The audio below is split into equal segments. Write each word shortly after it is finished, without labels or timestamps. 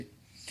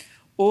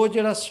ਉਹ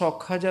ਜਿਹੜਾ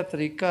ਸੌਖਾ ਜਿਹਾ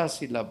ਤਰੀਕਾ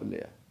ਅਸੀਂ ਲੱਭ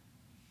ਲਿਆ,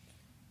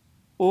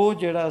 ਉਹ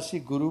ਜਿਹੜਾ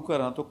ਅਸੀਂ ਗੁਰੂ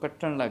ਘਰਾਂ ਤੋਂ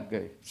ਕੱਟਣ ਲੱਗ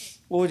ਗਏ,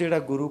 ਉਹ ਜਿਹੜਾ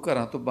ਗੁਰੂ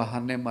ਘਰਾਂ ਤੋਂ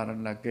ਬਹਾਨੇ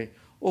ਮਾਰਨ ਲੱਗ ਗਏ,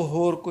 ਉਹ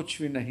ਹੋਰ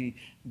ਕੁਛ ਵੀ ਨਹੀਂ,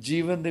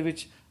 ਜੀਵਨ ਦੇ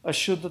ਵਿੱਚ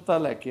ਅਸ਼ੁੱਧਤਾ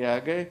ਲੈ ਕੇ ਆ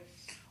ਗਏ।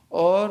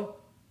 ਔਰ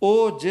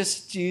ਉਹ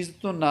ਜਿਸ ਚੀਜ਼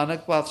ਤੋਂ ਨਾਨਕ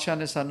ਪਾਤਸ਼ਾਹ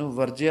ਨੇ ਸਾਨੂੰ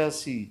ਵਰਜਿਆ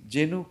ਸੀ,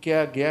 ਜਿਹਨੂੰ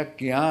ਕਿਹਾ ਗਿਆ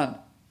ਗਿਆਨ,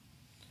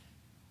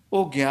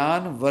 ਉਹ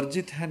ਗਿਆਨ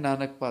ਵਰਜਿਤ ਹੈ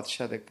ਨਾਨਕ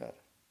ਪਾਤਸ਼ਾਹ ਦੇ ਘਰ।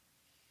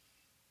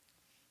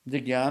 ਜੇ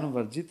ਗਿਆਨ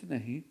ਵਰਜਿਤ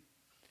ਨਹੀਂ,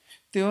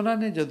 ਤੇ ਉਹਨਾਂ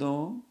ਨੇ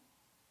ਜਦੋਂ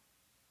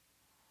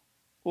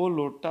ਉਹ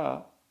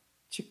ਲੋਟਾ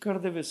ਚਿੱਕੜ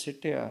ਦੇ ਵਿੱਚ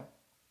ਸਿੱਟਿਆ,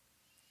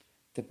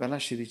 ਤੇ ਪਹਿਲਾਂ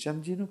ਸ਼੍ਰੀ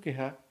ਚੰਦ ਜੀ ਨੂੰ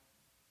ਕਿਹਾ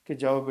ਕਿ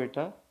ਜਾਓ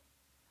ਬੇਟਾ,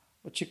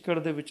 ਉਹ ਚਿੱਕੜ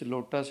ਦੇ ਵਿੱਚ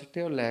ਲੋਟਾ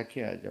ਸਿੱਟਿਆ, ਉਹ ਲੈ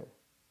ਕੇ ਆ ਜਾਓ।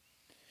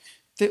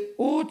 ਤੇ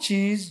ਉਹ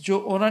ਚੀਜ਼ ਜੋ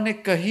ਉਹਨਾਂ ਨੇ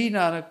ਕਹੀ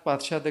ਨਾਨਕ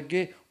ਪਾਤਸ਼ਾਹ ਦੇ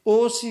ਅੱਗੇ,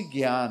 ਉਹ ਸੀ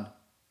ਗਿਆਨ।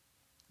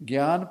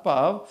 ਗਿਆਨ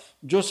ਭਾਵ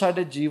ਜੋ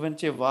ਸਾਡੇ ਜੀਵਨ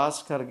 'ਚ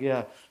ਵਾਸ ਕਰ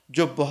ਗਿਆ,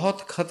 ਜੋ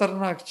ਬਹੁਤ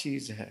ਖਤਰਨਾਕ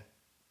ਚੀਜ਼ ਹੈ,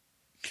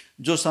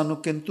 ਜੋ ਸਾਨੂੰ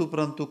ਕਿੰਤੂ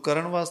ਪਰੰਤੂ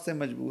ਕਰਨ ਵਾਸਤੇ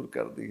ਮਜਬੂਰ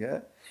ਕਰਦੀ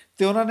ਹੈ।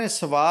 ਤੇ ਉਹਨਾਂ ਨੇ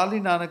ਸਵਾਲ ਹੀ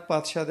ਨਾਨਕ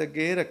ਪਾਤਸ਼ਾਹ ਦੇ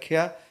ਅੱਗੇ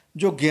ਰੱਖਿਆ,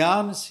 ਜੋ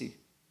ਗਿਆਨ ਸੀ,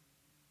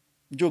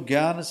 ਜੋ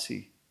ਗਿਆਨ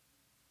ਸੀ।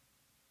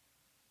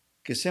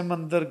 ਕਿਸੇ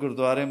ਮੰਦਰ,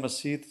 ਗੁਰਦੁਆਰੇ,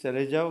 ਮਸੀਤ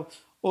ਚਲੇ ਜਾਓ,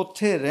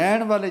 ਉੱਥੇ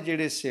ਰਹਿਣ ਵਾਲੇ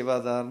ਜਿਹੜੇ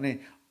ਸੇਵਾਦਾਰ ਨੇ,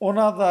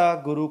 ਉਹਨਾਂ ਦਾ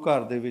ਗੁਰੂ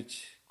ਘਰ ਦੇ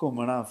ਵਿੱਚ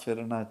ਘੁੰਮਣਾ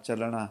ਫਿਰਨਾ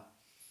ਚੱਲਣਾ,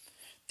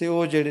 ਤੇ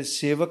ਉਹ ਜਿਹੜੇ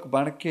ਸੇਵਕ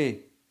ਬਣ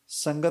ਕੇ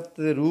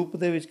ਸੰਗਤ ਦੇ ਰੂਪ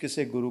ਦੇ ਵਿੱਚ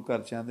ਕਿਸੇ ਗੁਰੂ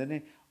ਘਰ ਜਾਂਦੇ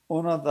ਨੇ,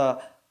 ਉਹਨਾਂ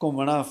ਦਾ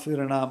ਘੁੰਮਣਾ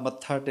ਫਿਰਨਾ,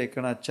 ਮੱਥਾ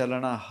ਟੇਕਣਾ,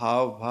 ਚੱਲਣਾ,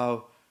 ਹਾਵ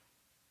ਭਾਵ,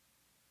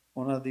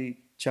 ਉਹਨਾਂ ਦੀ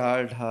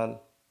ਚਾਲ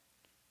ਢਾਲ,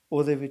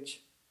 ਉਹਦੇ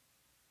ਵਿੱਚ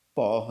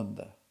ਭਉ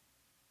ਹੁੰਦਾ।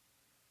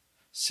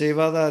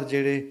 ਸੇਵਾਦਾਰ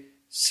ਜਿਹੜੇ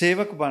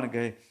ਸੇਵਕ ਬਣ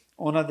ਗਏ,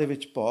 ਉਹਨਾਂ ਦੇ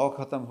ਵਿੱਚ ਭਉ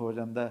ਖਤਮ ਹੋ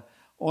ਜਾਂਦਾ।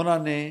 ਉਹਨਾਂ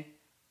ਨੇ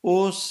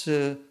ਉਸ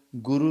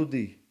ਗੁਰੂ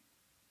ਦੀ,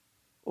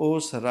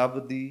 ਉਸ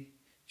ਰੱਬ ਦੀ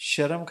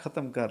ਸ਼ਰਮ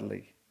ਖਤਮ ਕਰ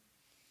ਲਈ,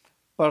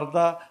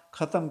 ਪਰਦਾ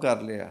ਖਤਮ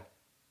ਕਰ ਲਿਆ,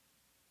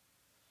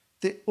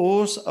 ਤੇ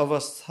ਉਸ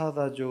ਅਵਸਥਾ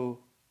ਦਾ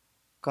ਜੋ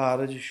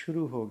ਕਾਰਜ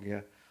ਸ਼ੁਰੂ ਹੋ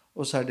ਗਿਆ,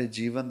 ਉਹ ਸਾਡੇ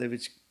ਜੀਵਨ ਦੇ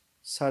ਵਿੱਚ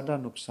ਸਾਡਾ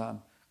ਨੁਕਸਾਨ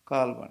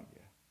ਕਾਲ ਬਣ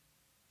ਗਿਆ।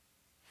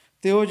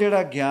 ਤੇ ਉਹ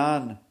ਜਿਹੜਾ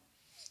ਗਿਆਨ,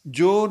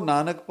 ਜੋ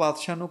ਨਾਨਕ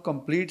ਪਾਤਸ਼ਾਹ ਨੂੰ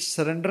ਕੰਪਲੀਟ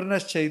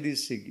ਸਰੈਂਡਰਨੈਸ ਚਾਹੀਦੀ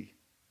ਸੀਗੀ,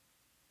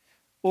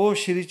 ਉਹ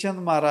ਸ਼੍ਰੀ ਚੰਦ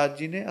ਮਹਾਰਾਜ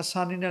ਜੀ ਨੇ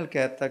ਆਸਾਨੀ ਨਾਲ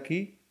ਕਹਿ ਦਿੱਤਾ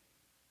ਕਿ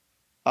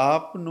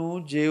ਆਪ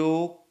ਨੂੰ ਜੇ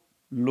ਉਹ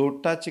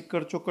ਲੋਟਾ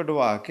ਚਿੱਕੜ ਚੋਂ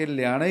ਕਢਵਾ ਕੇ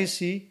ਲਿਆਣਾ ਹੀ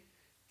ਸੀ,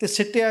 ਤੇ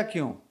ਸਿੱਟਿਆ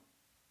ਕਿਉਂ?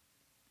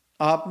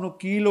 ਆਪ ਨੂੰ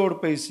ਕੀ ਲੋੜ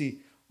ਪਈ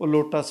ਸੀ ਉਹ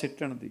ਲੋਟਾ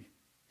ਸਿੱਟਣ ਦੀ?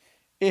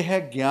 ਇਹ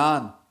ਹੈ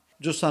ਗਿਆਨ,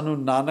 ਜੋ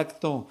ਸਾਨੂੰ ਨਾਨਕ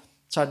ਤੋਂ,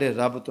 ਸਾਡੇ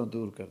ਰੱਬ ਤੋਂ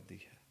ਦੂਰ ਕਰਦੀ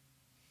ਹੈ।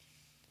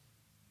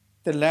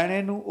 ਤੇ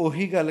ਲੈਣੇ ਨੂੰ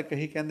ਉਹੀ ਗੱਲ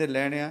ਕਹੀ, ਕਹਿੰਦੇ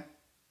ਲੈਣਿਆ,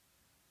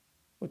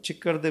 ਉਹ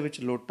ਚਿੱਕੜ ਦੇ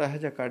ਵਿੱਚ ਲੋਟਾ ਹੈ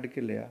ਜਾਂ ਕੱਢ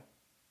ਕੇ ਲਿਆ।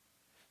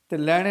 ਤੇ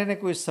ਲੈਣੇ ਨੇ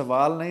ਕੋਈ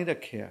ਸਵਾਲ ਨਹੀਂ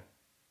ਰੱਖਿਆ,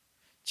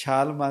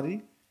 ਛਾਲ ਮਾਰੀ,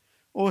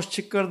 ਉਸ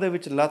ਚਿੱਕੜ ਦੇ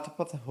ਵਿੱਚ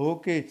ਲੱਥ-ਪੱਥ ਹੋ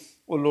ਕੇ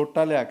ਉਹ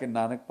ਲੋਟਾ ਲਿਆ ਕੇ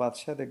ਨਾਨਕ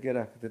ਪਾਤਸ਼ਾਹ ਦੇ ਅੱਗੇ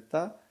ਰੱਖ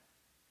ਦਿੱਤਾ।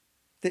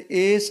 ਤੇ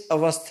ਇਸ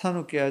ਅਵਸਥਾ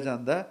ਨੂੰ ਕਿਹਾ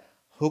ਜਾਂਦਾ,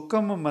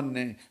 ਹੁਕਮ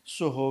ਮੰਨੇ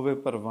ਸੋ ਹੋਵੇ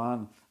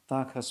ਪ੍ਰਵਾਨ,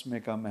 ਤਾਂ ਖਸਮੇ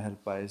ਕਾ ਮਹਿਲ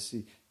ਪਾਏ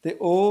ਸੀ। ਤੇ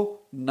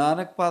ਉਹ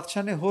ਨਾਨਕ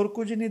ਪਾਤਸ਼ਾਹ ਨੇ ਹੋਰ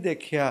ਕੁਝ ਨਹੀਂ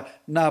ਦੇਖਿਆ,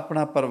 ਨਾ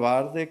ਆਪਣਾ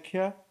ਪਰਿਵਾਰ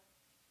ਦੇਖਿਆ,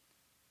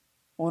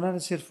 ਉਹਨਾਂ ਨੇ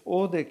ਸਿਰਫ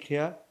ਉਹ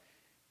ਦੇਖਿਆ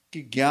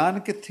ਕਿ ਗਿਆਨ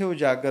ਕਿੱਥੇ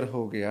ਉਜਾਗਰ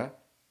ਹੋ ਗਿਆ।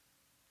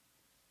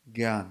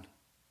 ਗਿਆਨ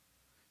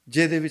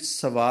ਜਿਹਦੇ ਵਿੱਚ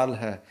ਸਵਾਲ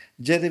ਹੈ,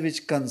 ਜਿਹਦੇ ਵਿੱਚ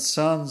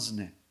ਕੰਸਰਨਸ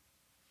ਨੇ,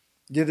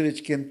 ਜਿਹਦੇ ਵਿੱਚ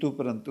ਕਿੰਤੂ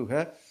ਪਰੰਤੂ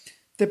ਹੈ।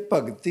 ਤੇ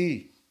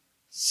ਭਗਤੀ,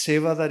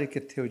 ਸੇਵਾਦਾਰੀ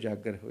ਕਿੱਥੇ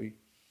ਉਜਾਗਰ ਹੋਈ?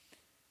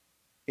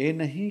 ਇਹ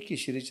ਨਹੀਂ ਕਿ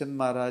ਸ਼੍ਰੀ ਚੰਦ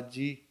ਮਹਾਰਾਜ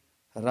ਜੀ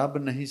ਰੱਬ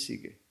ਨਹੀਂ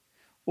ਸੀਗੇ।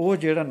 ਉਹ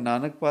ਜਿਹੜਾ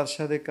ਨਾਨਕ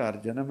ਪਾਤਸ਼ਾਹ ਦੇ ਘਰ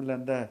ਜਨਮ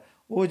ਲੈਂਦਾ ਹੈ,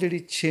 ਉਹ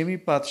ਜਿਹੜੀ 6ਵੀਂ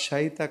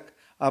ਪਾਤਸ਼ਾਹੀ ਤੱਕ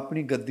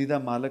ਆਪਣੀ ਗੱਦੀ ਦਾ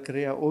ਮਾਲਕ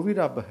ਰਿਹਾ, ਉਹ ਵੀ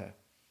ਰੱਬ ਹੈ।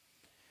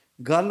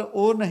 ਗੱਲ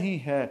ਉਹ ਨਹੀਂ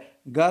ਹੈ,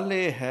 ਗੱਲ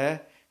ਇਹ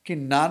ਹੈ ਕਿ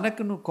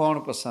ਨਾਨਕ ਨੂੰ ਕੌਣ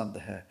ਪਸੰਦ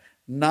ਹੈ,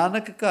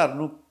 ਨਾਨਕ ਘਰ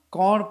ਨੂੰ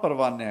ਕੌਣ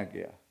ਪਰਵਾਨਿਆ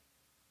ਗਿਆ।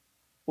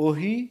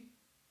 ਉਹੀ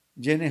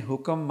ਜਿਹਨੇ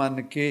ਹੁਕਮ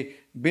ਮੰਨ ਕੇ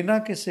ਬਿਨਾਂ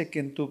ਕਿਸੇ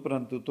ਕਿੰਤੂ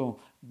ਪਰੰਤੂ ਤੋਂ,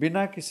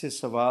 ਬਿਨਾਂ ਕਿਸੇ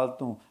ਸਵਾਲ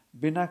ਤੋਂ,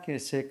 ਬਿਨਾਂ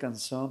ਕਿਸੇ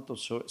ਕੰਸਰਨ ਤੋਂ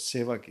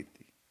ਸੇਵਾ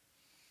ਕੀਤੀ।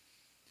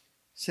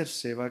 ਸਿਰਫ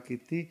ਸੇਵਾ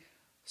ਕੀਤੀ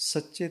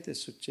ਸੱਚੇ ਤੇ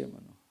ਸੁੱਚੇ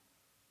ਮਨੋਂ।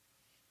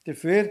 ਤੇ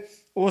ਫਿਰ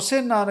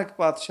ਉਸੇ ਨਾਨਕ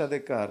ਪਾਤਸ਼ਾਹ ਦੇ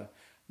ਘਰ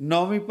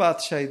 9ਵੀਂ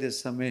ਪਾਤਸ਼ਾਹੀ ਦੇ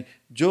ਸਮੇਂ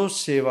ਜੋ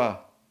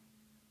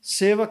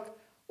ਸੇਵਕ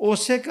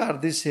ਉਸੇ ਘਰ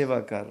ਦੀ ਸੇਵਾ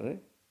ਕਰ ਰਹੇ,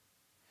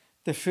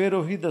 ਤੇ ਫਿਰ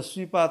ਉਹੀ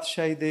 10ਵੀਂ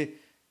ਪਾਤਸ਼ਾਹੀ ਦੇ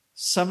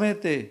ਸਮੇਂ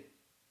ਤੇ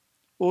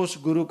ਉਸ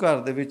ਗੁਰੂ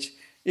ਘਰ ਦੇ ਵਿੱਚ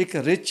ਇੱਕ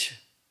ਰਿਛ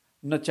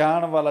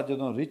ਨਚਾਉਣ ਵਾਲਾ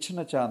ਜਦੋਂ ਰਿਛ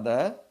ਨਚਾਉਂਦਾ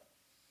ਹੈ,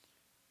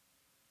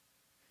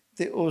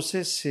 ਤੇ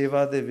ਉਸੇ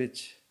ਸੇਵਾ ਦੇ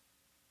ਵਿੱਚ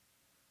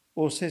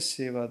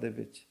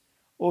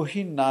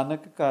ਉਹੀ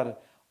ਨਾਨਕ ਘਰ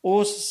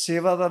ਉਸ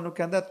ਸੇਵਾਦਾਰ ਨੂੰ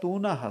ਕਹਿੰਦਾ,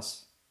 ਤੂੰ ਨਾ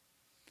ਹੱਸ,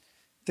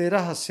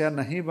 ਤੇਰਾ ਹੱਸਿਆ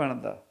ਨਹੀਂ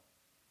ਬਣਦਾ।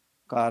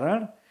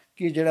 ਕਾਰਨ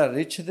ਕਿ ਜਿਹੜਾ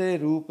ਰਿਛ ਦੇ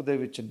ਰੂਪ ਦੇ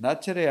ਵਿੱਚ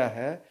ਨੱਚ ਰਿਹਾ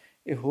ਹੈ,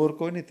 ਇਹ ਹੋਰ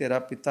ਕੋਈ ਨਹੀਂ, ਤੇਰਾ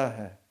ਪਿਤਾ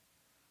ਹੈ।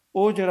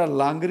 ਉਹ ਜਿਹੜਾ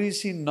ਲਾਂਗਰੀ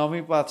ਸੀ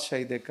 9ਵੀਂ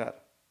ਪਾਤਸ਼ਾਹੀ ਦੇ ਘਰ,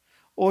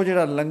 ਉਹ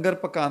ਜਿਹੜਾ ਲੰਗਰ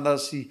ਪਕਾਉਂਦਾ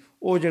ਸੀ,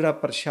 ਉਹ ਜਿਹੜਾ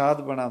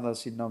ਪ੍ਰਸ਼ਾਦ ਬਣਾਉਂਦਾ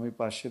ਸੀ 9ਵੀਂ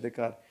ਪਾਤਸ਼ਾਹੀ ਦੇ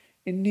ਘਰ,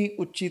 ਇੰਨੀ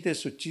ਉੱਚੀ ਤੇ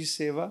ਸੁੱਚੀ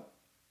ਸੇਵਾ।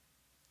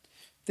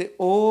 ਤੇ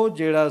ਉਹ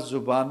ਜਿਹੜਾ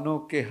ਜ਼ੁਬਾਨੋਂ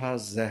ਕਿਹਾ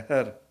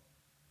ਜ਼ਹਿਰ,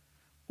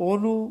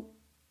 ਉਹਨੂੰ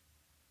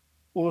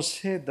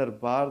ਉਸੇ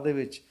ਦਰਬਾਰ ਦੇ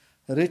ਵਿੱਚ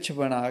ਰਿਛ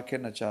ਬਣਾ ਕੇ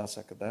ਨਚਾ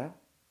ਸਕਦਾ,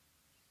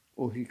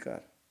 ਉਹੀ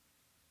ਘਰ।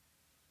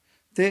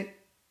 ਤੇ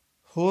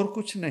ਹੋਰ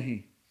ਕੁਛ ਨਹੀਂ,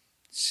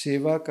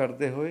 ਸੇਵਾ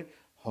ਕਰਦੇ ਹੋਏ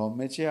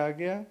ਹਉਮੈ 'ਚ ਆ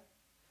ਗਿਆ।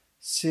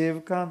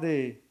 ਸੇਵਕਾਂ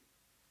ਦੇ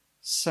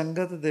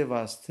ਸੰਗਤ ਦੇ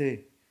ਵਾਸਤੇ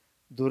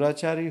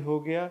ਦੁਰਾਚਾਰੀ ਹੋ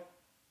ਗਿਆ।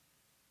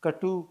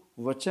 ਕਟੂ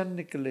ਵਚਨ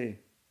ਨਿਕਲੇ,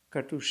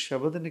 ਕਟੂ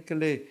ਸ਼ਬਦ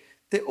ਨਿਕਲੇ।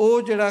 ਅਤੇ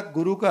ਉਹ ਜਿਹੜਾ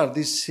ਗੁਰੂ ਘਰ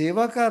ਦੀ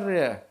ਸੇਵਾ ਕਰ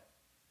ਰਿਹਾ,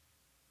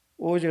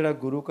 ਉਹ ਜਿਹੜਾ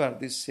ਗੁਰੂ ਘਰ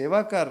ਦੀ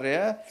ਸੇਵਾ ਕਰ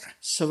ਰਿਹਾ,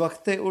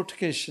 ਸਵਖਤੇ ਉੱਠ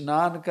ਕੇ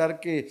ਇਸ਼ਨਾਨ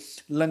ਕਰਕੇ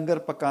ਲੰਗਰ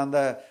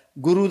ਪਕਾਉਂਦਾ,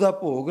 ਗੁਰੂ ਦਾ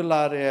ਭੋਗ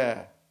ਲਾ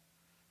ਰਿਹਾ,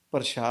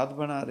 ਪ੍ਰਸ਼ਾਦ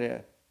ਬਣਾ ਰਿਹਾ,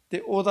 ਅਤੇ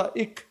ਉਹਦਾ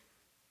ਇੱਕ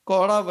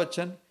ਕੌੜਾ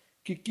ਵਚਨ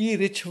ਕਿ ਕੀ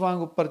ਰਿਛ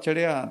ਵਾਂਗ ਉੱਪਰ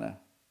ਚੜ੍ਹਿਆ ਆਣਾ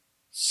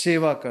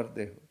ਸੇਵਾ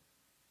ਕਰਦੇ ਹੋ।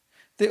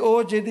 ਅਤੇ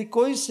ਉਹ ਜਿਹਦੀ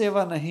ਕੋਈ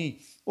ਸੇਵਾ ਨਹੀਂ,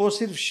 ਉਹ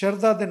ਸਿਰਫ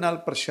ਸ਼ਰਧਾ ਦੇ ਨਾਲ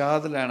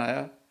ਪ੍ਰਸ਼ਾਦ ਲੈਣ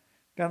ਆਇਆ,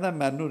 ਕਹਿੰਦਾ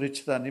ਮੈਨੂੰ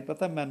ਰਿਛ ਦਾ ਨਹੀਂ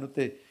ਪਤਾ, ਮੈਨੂੰ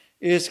ਤਾਂ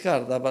ਇਸ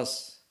ਘਰ ਦਾ ਬਸ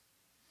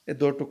ਇਹ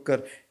 2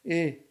 ਟੁੱਕਰ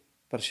ਇਹ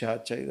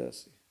ਪ੍ਰਸ਼ਾਦ ਚਾਹੀਦਾ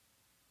ਸੀ।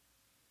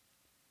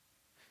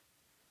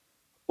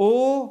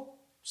 ਉਹ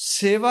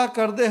ਸੇਵਾ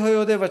ਕਰਦੇ ਹੋਏ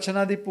ਉਹਦੇ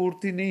ਵਚਨਾਂ ਦੀ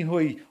ਪੂਰਤੀ ਨਹੀਂ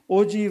ਹੋਈ,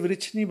 ਉਹ ਜੀਵ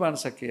ਰਿਛ ਨਹੀਂ ਬਣ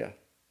ਸਕਿਆ।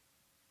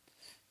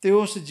 ਅਤੇ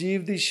ਉਸ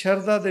ਜੀਵ ਦੀ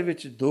ਸ਼ਰਧਾ ਦੇ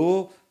ਵਿੱਚ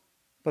 2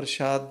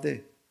 ਪ੍ਰਸ਼ਾਦ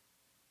ਦੇ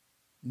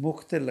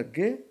ਮੁਖ 'ਤੇ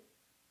ਲੱਗੇ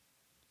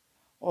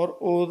ਔਰ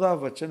ਉਹਦਾ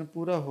ਵਚਨ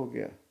ਪੂਰਾ ਹੋ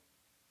ਗਿਆ।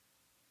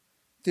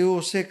 ਅਤੇ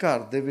ਉਸੇ ਘਰ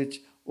ਦੇ ਵਿੱਚ,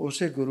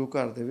 ਉਸੇ ਗੁਰੂ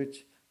ਘਰ ਦੇ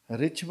ਵਿੱਚ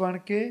ਰਿਛ ਬਣ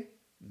ਕੇ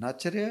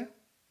ਨੱਚ ਰਿਹਾ।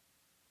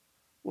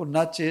 ਉਹ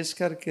ਨੱਚ ਇਸ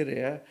ਕਰਕੇ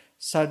ਰਿਹਾ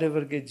ਸਾਡੇ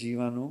ਵਰਗੇ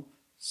ਜੀਵਾਂ ਨੂੰ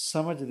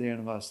ਸਮਝ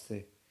ਦੇਣ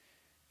ਵਾਸਤੇ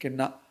ਕਿ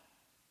ਨਾ,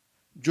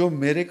 ਜੋ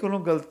ਮੇਰੇ ਕੋਲੋਂ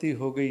ਗਲਤੀ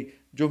ਹੋ ਗਈ,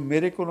 ਜੋ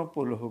ਮੇਰੇ ਕੋਲੋਂ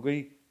ਭੁੱਲ ਹੋ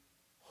ਗਈ,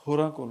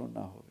 ਹੋਰਾਂ ਕੋਲੋਂ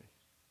ਨਾ ਹੋਵੇ,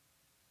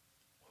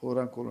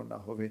 ਹੋਰਾਂ ਕੋਲੋਂ ਨਾ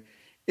ਹੋਵੇ।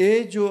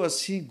 ਇਹ ਜੋ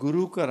ਅਸੀਂ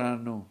ਗੁਰੂ ਘਰਾਂ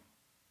ਨੂੰ,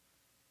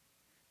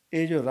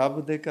 ਇਹ ਜੋ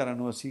ਰੱਬ ਦੇ ਘਰਾਂ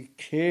ਨੂੰ ਅਸੀਂ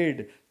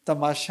ਖੇਡ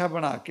ਤਮਾਸ਼ਾ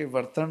ਬਣਾ ਕੇ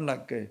ਵਰਤਣ ਲੱਗ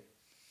ਗਏ,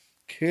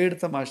 ਖੇਡ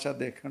ਤਮਾਸ਼ਾ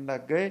ਦੇਖਣ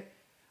ਲੱਗ ਗਏ,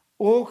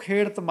 ਉਹ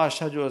ਖੇਡ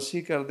ਤਮਾਸ਼ਾ ਜੋ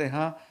ਅਸੀਂ ਕਰਦੇ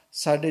ਹਾਂ,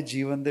 ਸਾਡੇ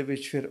ਜੀਵਨ ਦੇ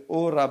ਵਿੱਚ ਫਿਰ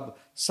ਉਹ ਰੱਬ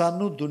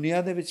ਸਾਨੂੰ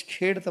ਦੁਨੀਆ ਦੇ ਵਿੱਚ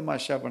ਖੇਡ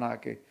ਤਮਾਸ਼ਾ ਬਣਾ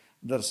ਕੇ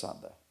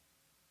ਦਰਸਾਉਂਦਾ।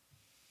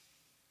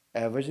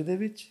 ਐਵਜ ਦੇ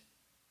ਵਿੱਚ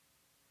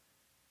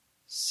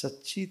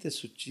ਸੱਚੀ ਤੇ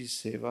ਸੁੱਚੀ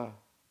ਸੇਵਾ,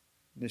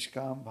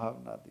 ਨਿਸ਼ਕਾਮ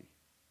ਭਾਵਨਾ ਦੀ,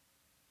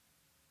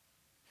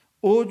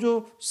 ਉਹ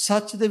ਜੋ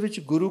ਸੱਚ ਦੇ ਵਿੱਚ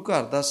ਗੁਰੂ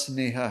ਘਰ ਦਾ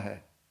ਸੁਨੇਹਾ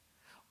ਹੈ,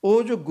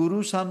 ਉਹ ਜੋ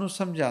ਗੁਰੂ ਸਾਨੂੰ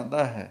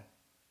ਸਮਝਾਉਂਦਾ ਹੈ,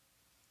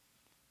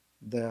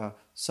 ਦਇਆ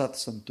ਸਤ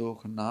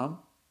ਸੰਤੋਖ ਨਾਮ,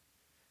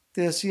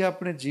 ਅਤੇ ਅਸੀਂ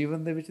ਆਪਣੇ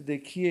ਜੀਵਨ ਦੇ ਵਿੱਚ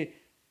ਦੇਖੀਏ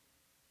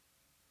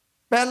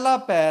ਪਹਿਲਾ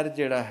ਪੈਰ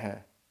ਜਿਹੜਾ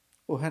ਹੈ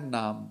ਉਹ ਹੈ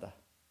ਨਾਮ ਦਾ।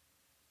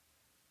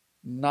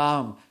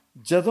 ਨਾਮ,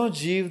 ਜਦੋਂ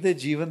ਜੀਵ ਦੇ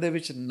ਜੀਵਨ ਦੇ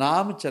ਵਿੱਚ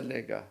ਨਾਮ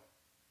ਚੱਲੇਗਾ,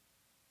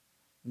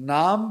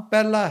 ਨਾਮ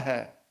ਪਹਿਲਾ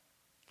ਹੈ,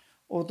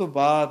 ਉਹ ਤੋਂ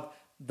ਬਾਅਦ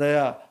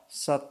ਦਇਆ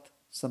ਸਤ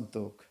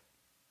ਸੰਤੋਖ।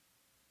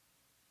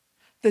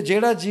 ਅਤੇ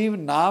ਜਿਹੜਾ ਜੀਵ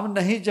ਨਾਮ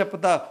ਨਹੀਂ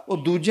ਜਪਦਾ, ਉਹ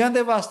ਦੂਜਿਆਂ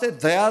ਦੇ ਵਾਸਤੇ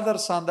ਦਇਆ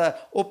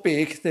ਦਰਸਾਉਂਦਾ, ਉਹ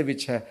ਭੇਖ ਦੇ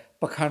ਵਿੱਚ ਹੈ,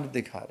 ਪਖੰਡ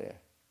ਦਿਖਾ ਰਿਹਾ।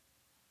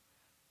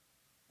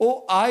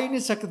 ਉਹ ਆ ਹੀ ਨਹੀਂ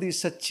ਸਕਦੀ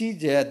ਸੱਚੀ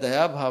ਜੈ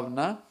ਦਇਆ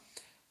ਭਾਵਨਾ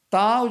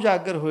ਤਾਂ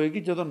ਉਜਾਗਰ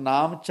ਹੋਏਗੀ ਜਦੋਂ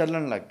ਨਾਮ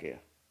ਚੱਲਣ ਲੱਗ ਗਿਆ।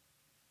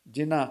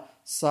 ਜਿਨ੍ਹਾਂ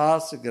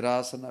ਸਾਸ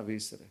ਗਰਾਸ ਨਾ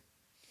ਵਿਸਰੇ,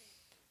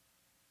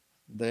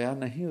 ਦਇਆ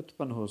ਨਹੀਂ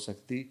ਉਤਪੰਨ ਹੋ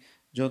ਸਕਦੀ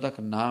ਜਦੋਂ ਤੱਕ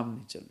ਨਾਮ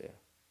ਨਹੀਂ ਚੱਲਿਆ।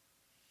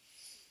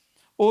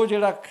 ਉਹ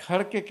ਜਿਹੜਾ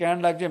ਖੜ ਕੇ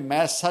ਕਹਿਣ ਲੱਗ ਜੇ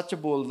ਮੈਂ ਸੱਚ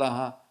ਬੋਲਦਾ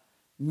ਹਾਂ,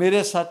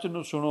 ਮੇਰੇ ਸੱਚ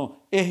ਨੂੰ ਸੁਣੋ,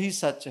 ਇਹੀ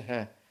ਸੱਚ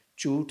ਹੈ,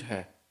 ਝੂਠ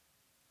ਹੈ।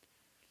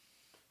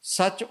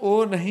 ਸੱਚ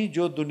ਉਹ ਨਹੀਂ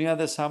ਜੋ ਦੁਨੀਆ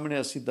ਦੇ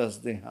ਸਾਹਮਣੇ ਅਸੀਂ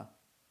ਦੱਸਦੇ ਹਾਂ।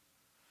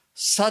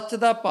 ਸੱਚ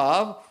ਦਾ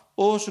ਭਾਵ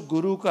ਉਸ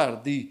ਗੁਰੂ ਘਰ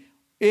ਦੀ,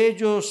 ਇਹ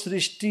ਜੋ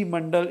ਸ੍ਰਿਸ਼ਟੀ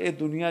ਮੰਡਲ, ਇਹ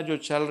ਦੁਨੀਆ ਜੋ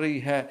ਚੱਲ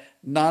ਰਹੀ ਹੈ,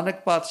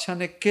 ਨਾਨਕ ਪਾਤਸ਼ਾਹ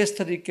ਨੇ ਕਿਸ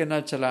ਤਰੀਕੇ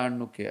ਨਾਲ ਚਲਾਉਣ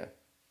ਨੂੰ ਕਿਹਾ,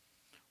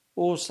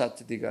 ਉਹ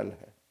ਸੱਚ ਦੀ ਗੱਲ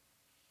ਹੈ।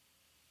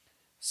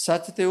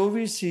 ਸੱਚ ਤੇ ਉਹ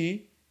ਵੀ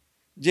ਸੀ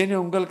ਜਿਹਨੇ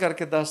ਉਂਗਲ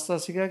ਕਰਕੇ ਦੱਸਦਾ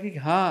ਸੀਗਾ ਕਿ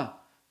ਹਾਂ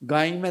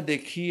ਗਾਈ ਮੈਂ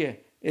ਦੇਖੀ ਹੈ,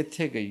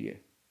 ਇੱਥੇ ਗਈ ਹੈ।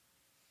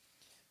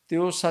 ਅਤੇ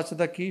ਉਹ ਸੱਚ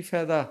ਦਾ ਕੀ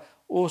ਫਾਇਦਾ?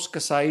 ਉਸ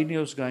ਕਸਾਈ ਨੇ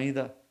ਉਸ ਗਾਈ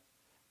ਦਾ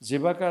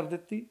ਜ਼ਿਬਾ ਕਰ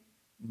ਦਿੱਤੀ,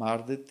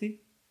 ਮਾਰ ਦਿੱਤੀ।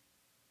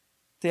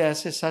 ਅਤੇ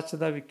ਐਸੇ ਸੱਚ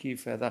ਦਾ ਵੀ ਕੀ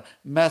ਫਾਇਦਾ?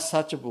 ਮੈਂ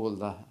ਸੱਚ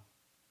ਬੋਲਦਾ ਹਾਂ।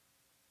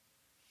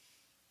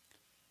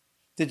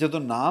 ਅਤੇ ਜਦੋਂ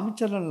ਨਾਮ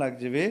ਚੱਲਣ ਲੱਗ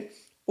ਜਾਵੇ,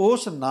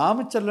 ਉਸ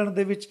ਨਾਮ ਚੱਲਣ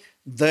ਦੇ ਵਿੱਚ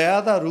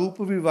ਦਇਆ ਦਾ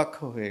ਰੂਪ ਵੀ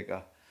ਵੱਖ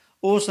ਹੋਏਗਾ।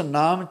 ਉਸ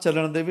ਨਾਮ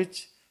ਚੱਲਣ ਦੇ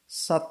ਵਿੱਚ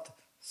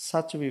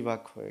ਸੱਚ ਵੀ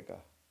ਵੱਖ ਹੋਏਗਾ,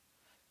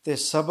 ਅਤੇ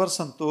ਸਬਰ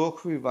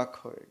ਸੰਤੋਖ ਵੀ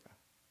ਵੱਖ ਹੋਏਗਾ।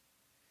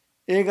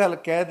 ਇਹ ਗੱਲ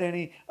ਕਹਿ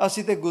ਦੇਣੀ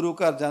ਅਸੀਂ ਤੇ ਗੁਰੂ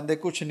ਘਰ ਜਾਂਦੇ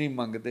ਕੁਛ ਨਹੀਂ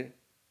ਮੰਗਦੇ,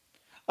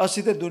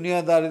 ਅਸੀਂ ਤੇ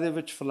ਦੁਨੀਆਦਾਰੀ ਦੇ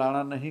ਵਿੱਚ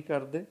ਫਲਾਣਾ ਨਹੀਂ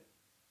ਕਰਦੇ।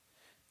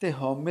 ਅਤੇ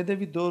ਹਉਮੈ ਦੇ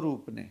ਵੀ 2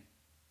 ਰੂਪ ਨੇ।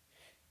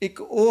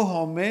 ਇੱਕ ਉਹ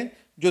ਹਉਮੈ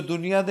ਜੋ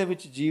ਦੁਨੀਆ ਦੇ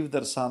ਵਿੱਚ ਜੀਵ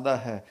ਦਰਸਾਉਂਦਾ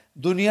ਹੈ,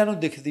 ਦੁਨੀਆ ਨੂੰ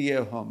ਦਿਖਦੀ ਹੈ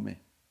ਉਹ ਹਉਮੈ।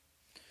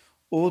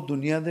 ਉਹ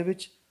ਦੁਨੀਆ ਦੇ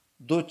ਵਿੱਚ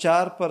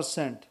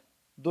 2-4%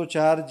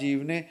 2-4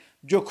 ਜੀਵ ਨੇ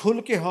ਜੋ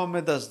ਖੁੱਲ੍ਹ ਕੇ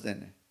ਹਉਮੈ ਦੱਸਦੇ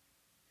ਨੇ,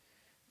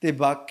 ਅਤੇ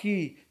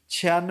ਬਾਕੀ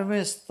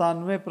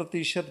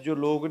 96-97% ਜੋ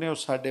ਲੋਕ ਨੇ ਉਹ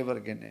ਸਾਡੇ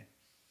ਵਰਗੇ ਨੇ,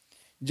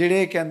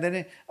 ਜਿਹੜੇ ਕਹਿੰਦੇ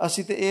ਨੇ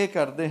ਅਸੀਂ ਤਾਂ ਇਹ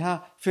ਕਰਦੇ ਹਾਂ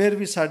ਫਿਰ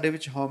ਵੀ ਸਾਡੇ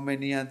ਵਿੱਚ ਹਉਮੈ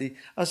ਨਹੀਂ ਆਉਂਦੀ,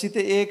 ਅਸੀਂ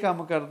ਤਾਂ ਇਹ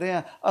ਕੰਮ ਕਰਦੇ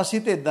ਹਾਂ,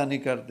 ਅਸੀਂ ਤਾਂ ਇੱਦਾਂ ਨਹੀਂ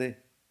ਕਰਦੇ।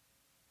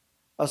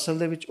 ਅਸਲ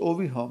ਦੇ ਵਿੱਚ ਉਹ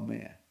ਵੀ ਹਉਮੈ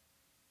ਹੈ,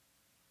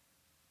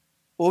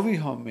 ਉਹ ਵੀ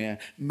ਹਉਮੈ ਹੈ।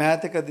 ਮੈਂ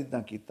ਤਾਂ ਕਦੇ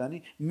ਇੱਦਾਂ ਕੀਤਾ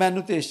ਨਹੀਂ,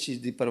 ਮੈਨੂੰ ਤਾਂ ਇਸ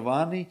ਚੀਜ਼ ਦੀ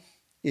ਪਰਵਾਹ ਨਹੀਂ,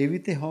 ਇਹ ਵੀ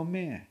ਤਾਂ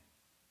ਹਉਮੈ ਹੈ।